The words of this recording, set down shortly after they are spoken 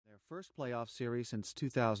first playoff series since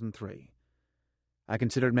 2003. I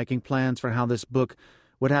considered making plans for how this book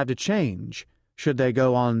would have to change should they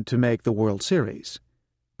go on to make the World Series,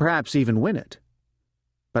 perhaps even win it.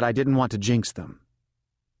 But I didn't want to jinx them.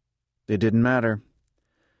 It didn't matter.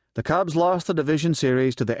 The Cubs lost the division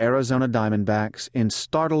series to the Arizona Diamondbacks in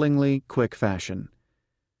startlingly quick fashion.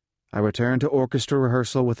 I returned to orchestra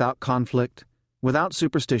rehearsal without conflict, without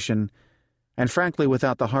superstition, and frankly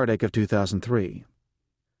without the heartache of 2003.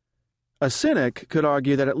 A cynic could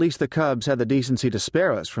argue that at least the Cubs had the decency to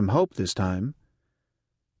spare us from hope this time.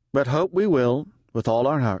 But hope we will, with all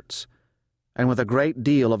our hearts, and with a great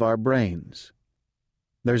deal of our brains.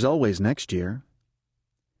 There's always next year.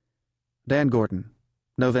 Dan Gordon,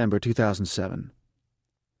 November 2007.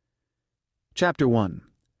 Chapter 1.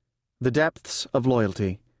 The Depths of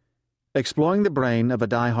Loyalty. Exploring the Brain of a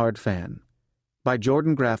Die-Hard Fan. By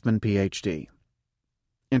Jordan Grafman, Ph.D.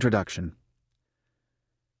 Introduction.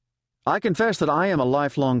 I confess that I am a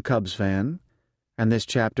lifelong Cubs fan, and this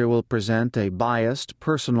chapter will present a biased,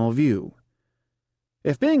 personal view.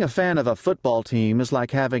 If being a fan of a football team is like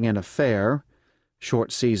having an affair,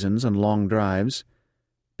 short seasons and long drives,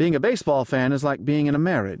 being a baseball fan is like being in a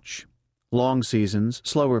marriage, long seasons,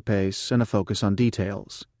 slower pace, and a focus on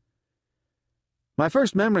details. My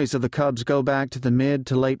first memories of the Cubs go back to the mid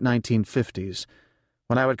to late 1950s,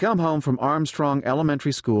 when I would come home from Armstrong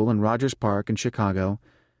Elementary School in Rogers Park in Chicago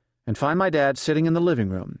and find my dad sitting in the living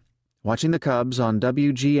room, watching the Cubs on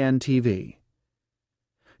WGN-TV.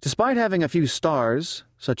 Despite having a few stars,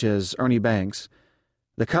 such as Ernie Banks,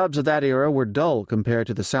 the Cubs of that era were dull compared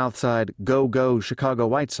to the Southside Go-Go Chicago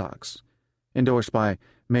White Sox, endorsed by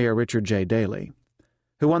Mayor Richard J. Daley,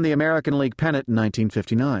 who won the American League pennant in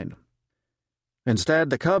 1959.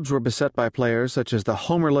 Instead, the Cubs were beset by players such as the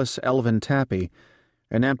homerless Elvin Tappy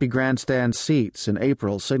and empty grandstand seats in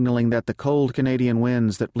April signaling that the cold Canadian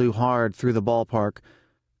winds that blew hard through the ballpark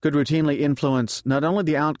could routinely influence not only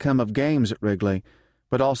the outcome of games at Wrigley,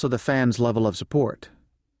 but also the fans' level of support.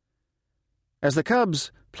 As the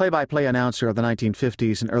Cubs' play-by-play announcer of the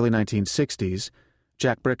 1950s and early 1960s,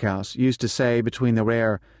 Jack Brickhouse, used to say between the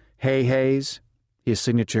rare "Hey Hays," his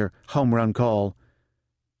signature home run call,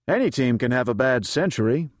 "Any team can have a bad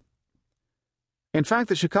century." In fact,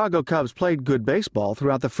 the Chicago Cubs played good baseball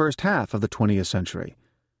throughout the first half of the 20th century,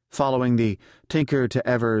 following the Tinker to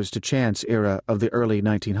Evers to Chance era of the early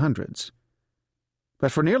 1900s.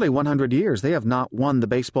 But for nearly 100 years, they have not won the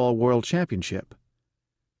Baseball World Championship.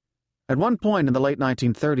 At one point in the late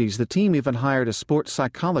 1930s, the team even hired a sports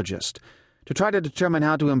psychologist to try to determine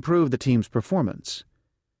how to improve the team's performance.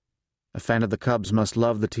 A fan of the Cubs must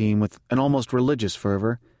love the team with an almost religious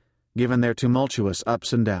fervor, given their tumultuous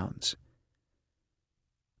ups and downs.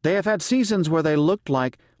 They have had seasons where they looked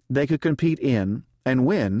like they could compete in and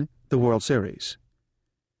win the World Series.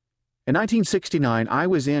 In 1969, I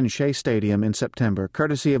was in Shea Stadium in September,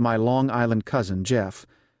 courtesy of my Long Island cousin, Jeff,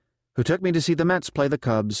 who took me to see the Mets play the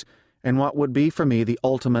Cubs in what would be for me the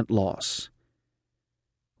ultimate loss.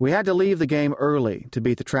 We had to leave the game early to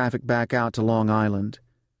beat the traffic back out to Long Island,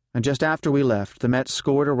 and just after we left, the Mets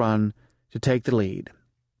scored a run to take the lead,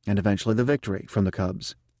 and eventually the victory from the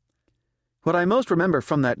Cubs. What I most remember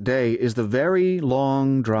from that day is the very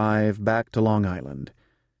long drive back to Long Island,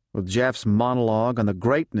 with Jeff's monologue on the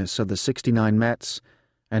greatness of the '69 Mets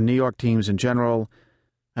and New York teams in general,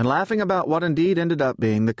 and laughing about what indeed ended up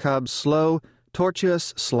being the Cubs' slow,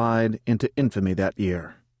 tortuous slide into infamy that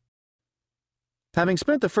year. Having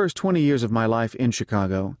spent the first 20 years of my life in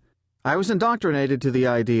Chicago, I was indoctrinated to the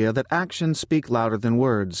idea that actions speak louder than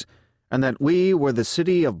words, and that we were the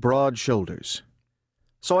city of broad shoulders.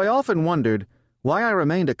 So I often wondered why I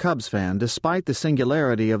remained a Cubs fan despite the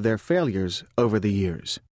singularity of their failures over the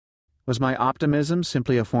years. Was my optimism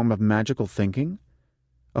simply a form of magical thinking?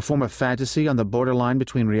 A form of fantasy on the borderline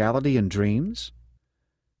between reality and dreams?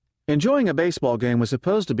 Enjoying a baseball game was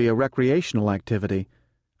supposed to be a recreational activity,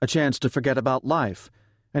 a chance to forget about life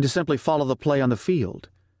and to simply follow the play on the field.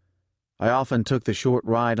 I often took the short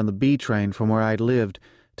ride on the B train from where I'd lived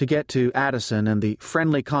to get to Addison and the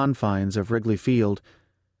friendly confines of Wrigley Field,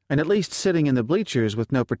 and at least sitting in the bleachers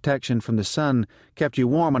with no protection from the sun kept you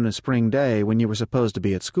warm on a spring day when you were supposed to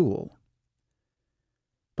be at school.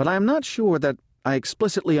 But I am not sure that I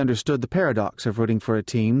explicitly understood the paradox of rooting for a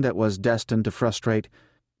team that was destined to frustrate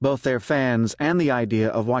both their fans and the idea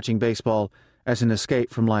of watching baseball as an escape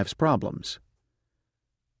from life's problems.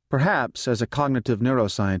 Perhaps, as a cognitive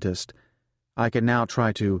neuroscientist, I can now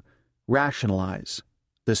try to rationalize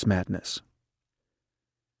this madness.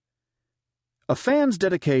 A fan's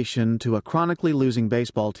dedication to a chronically losing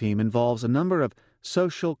baseball team involves a number of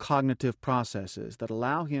social cognitive processes that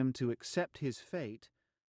allow him to accept his fate